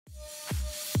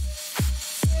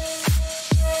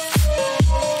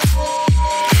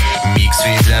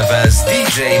was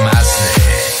DJ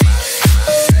MaSny.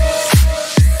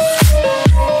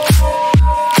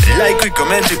 Lajkuj,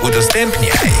 komentuj,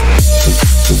 udostępniaj.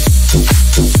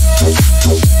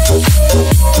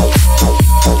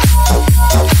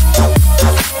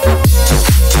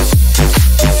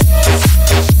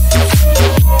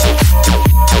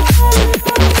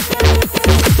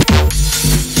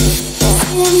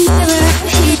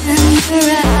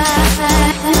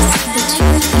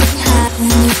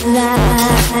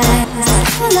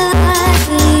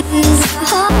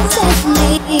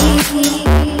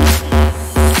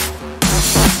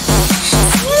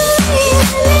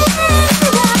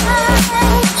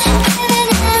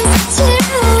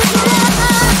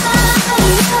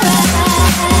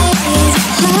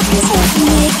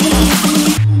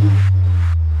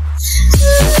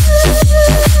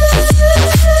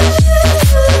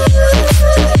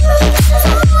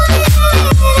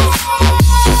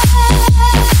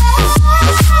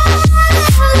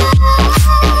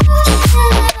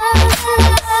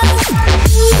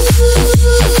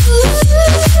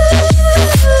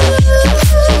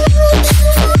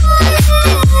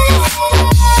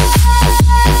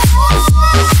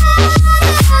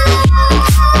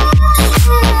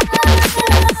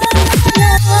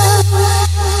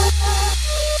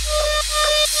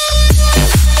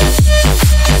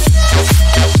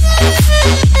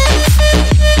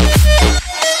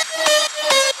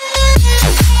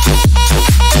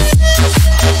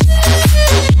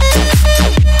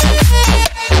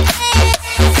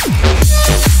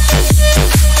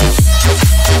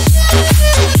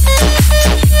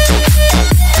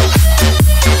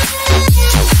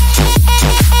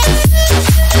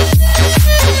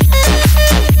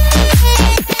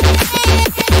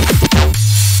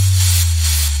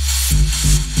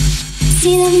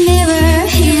 See the mirror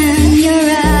in your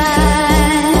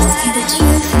eyes. See the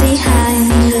truth behind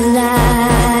your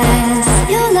lies.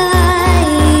 Your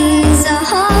lies are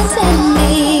haunting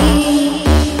me.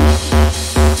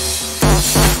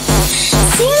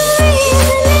 See the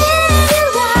reason in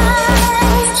your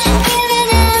eyes. Give an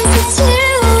answer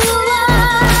to why.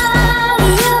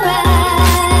 Your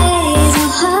eyes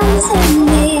are haunting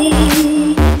me.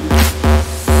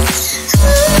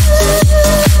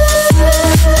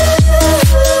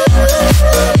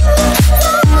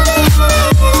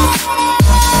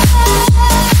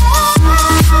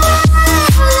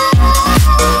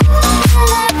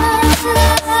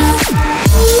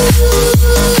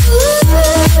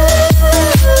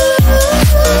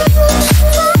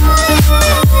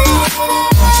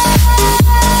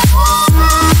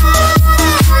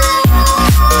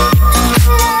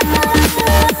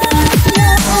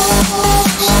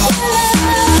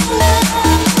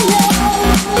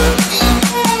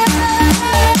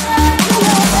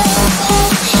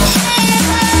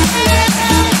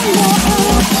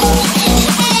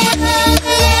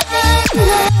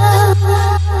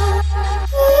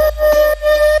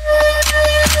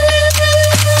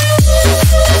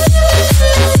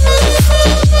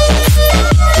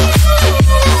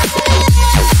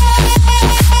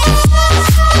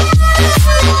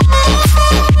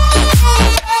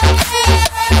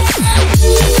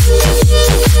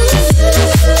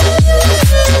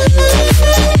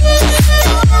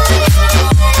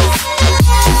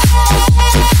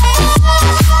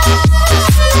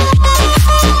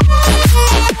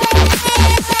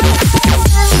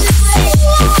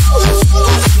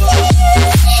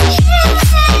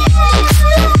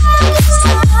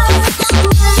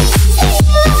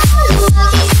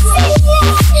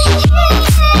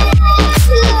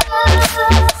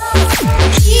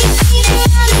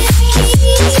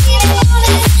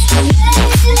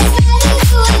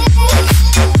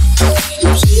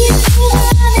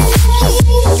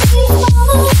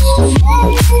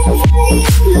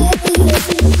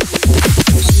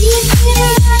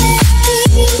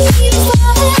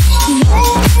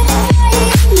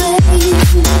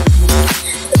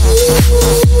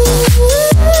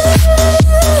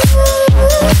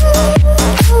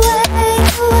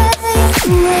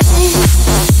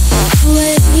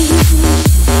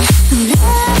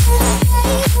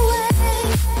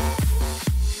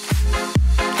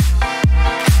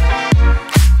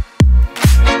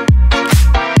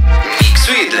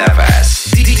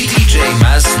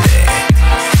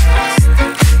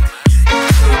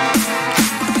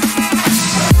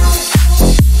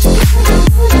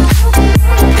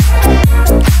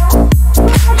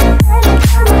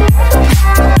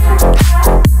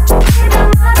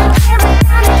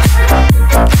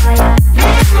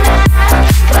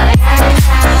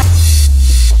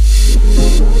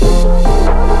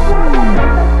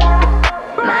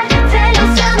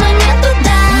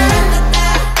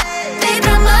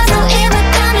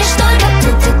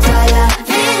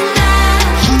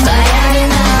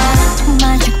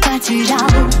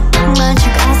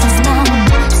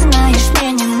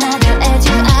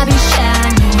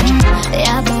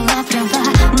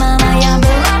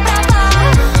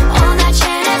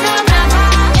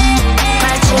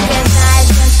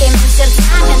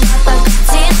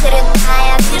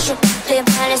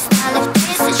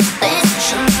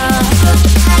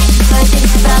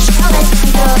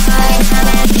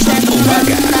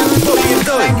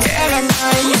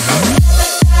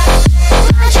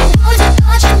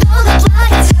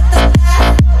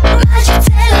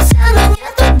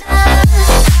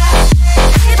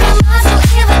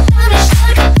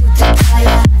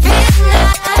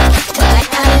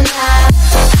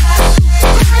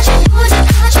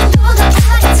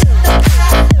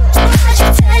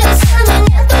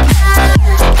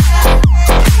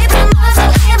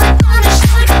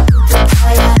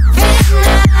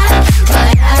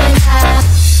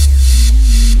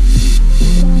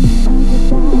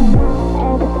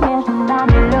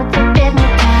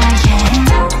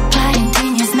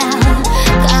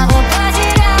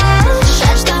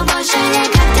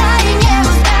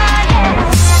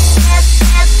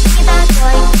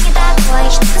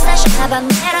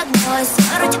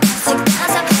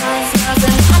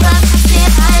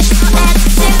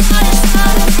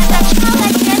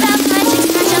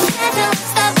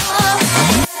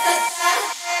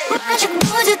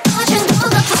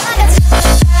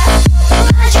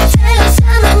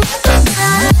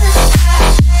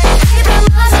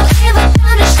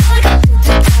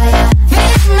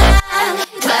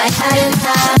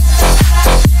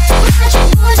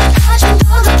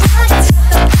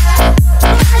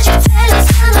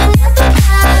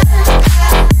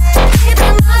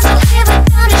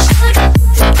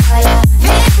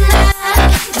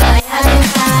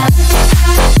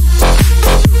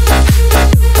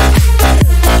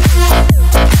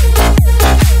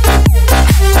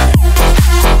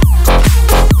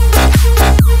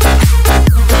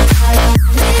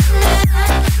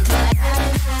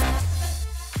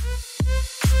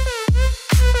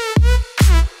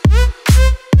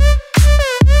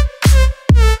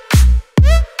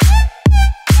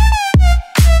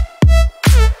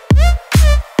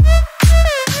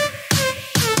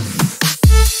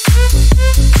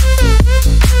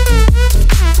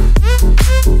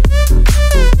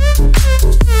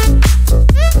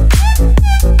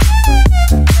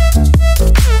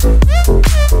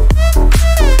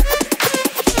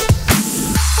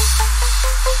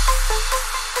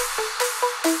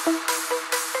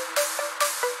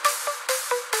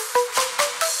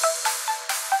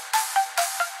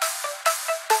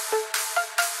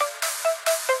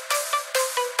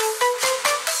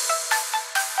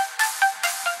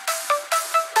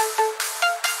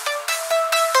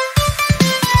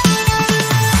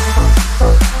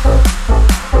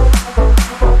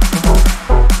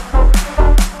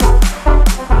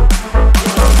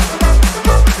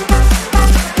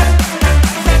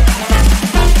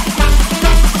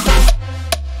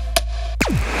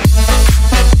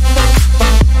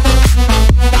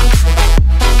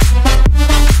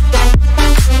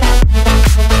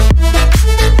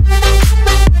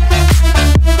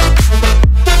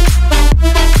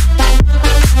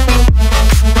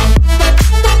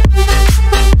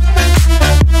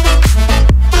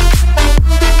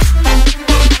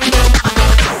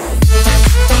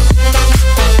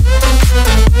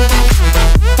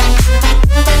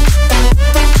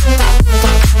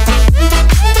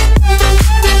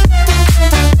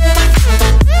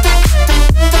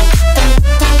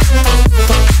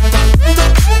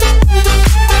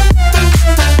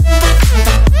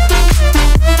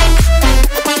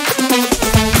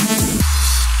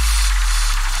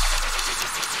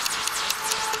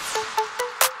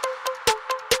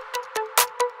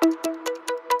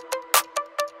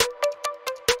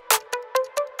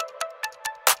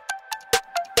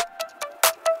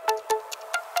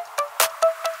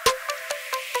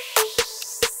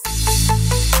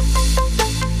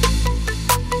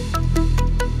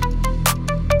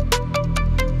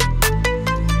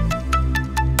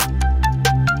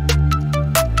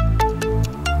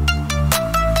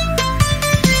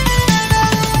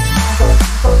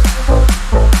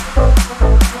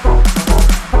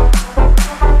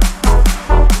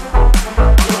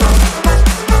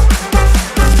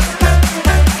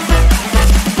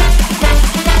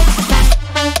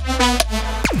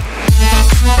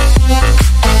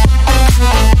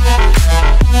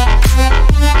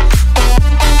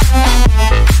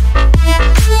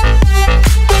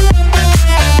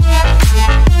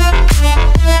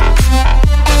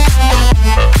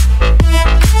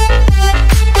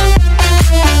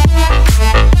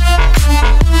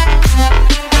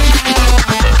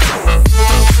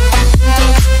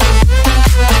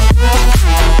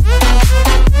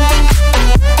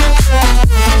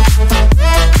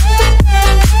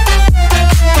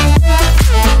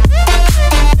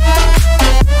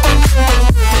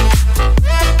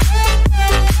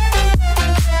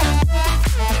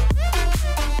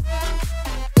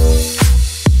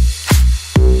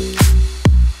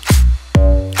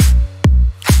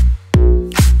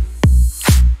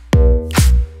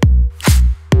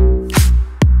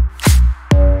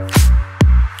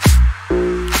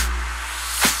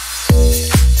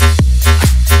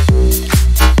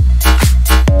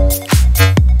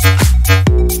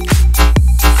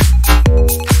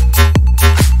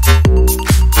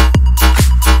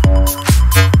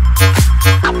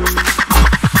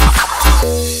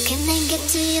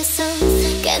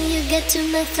 get to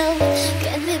my thought?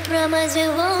 Can we promise we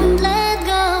won't let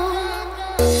go?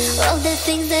 All the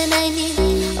things that I need,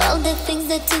 all the things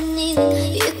that you need,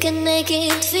 you can make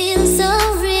it feel so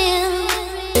real.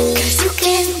 Cause you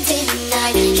can't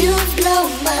deny, you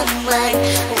blow my mind.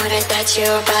 When I touch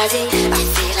your body, I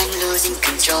feel I'm losing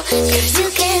control. Cause you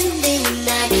can't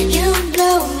deny, you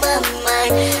blow my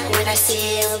mind. When I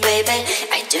see you, baby,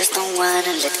 I just don't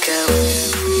wanna let go.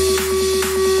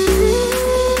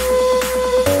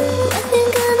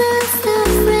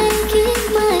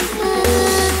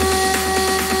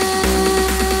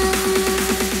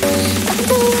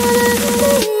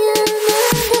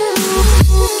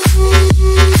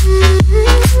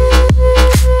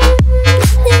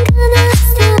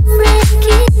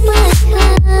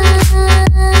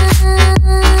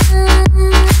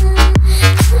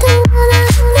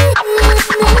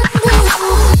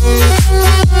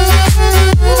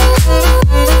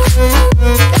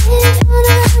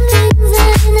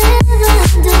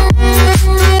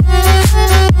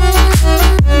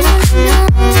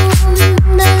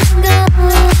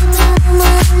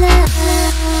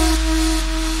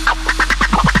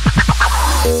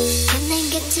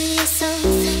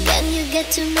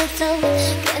 To my thought,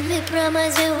 can we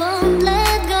promise we won't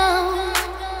let go?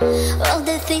 All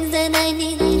the things that I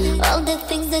need, all the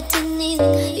things that you need,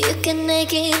 you can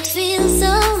make it feel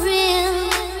so real.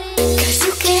 Cause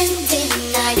you can't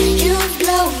deny, you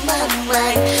blow my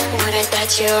mind. When I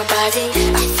touch your body,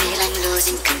 I feel I'm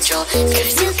losing control.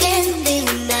 Cause you can't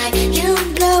deny, you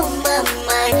blow my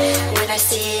mind. When I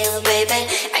see you,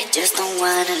 baby, I just don't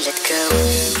wanna let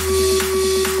go.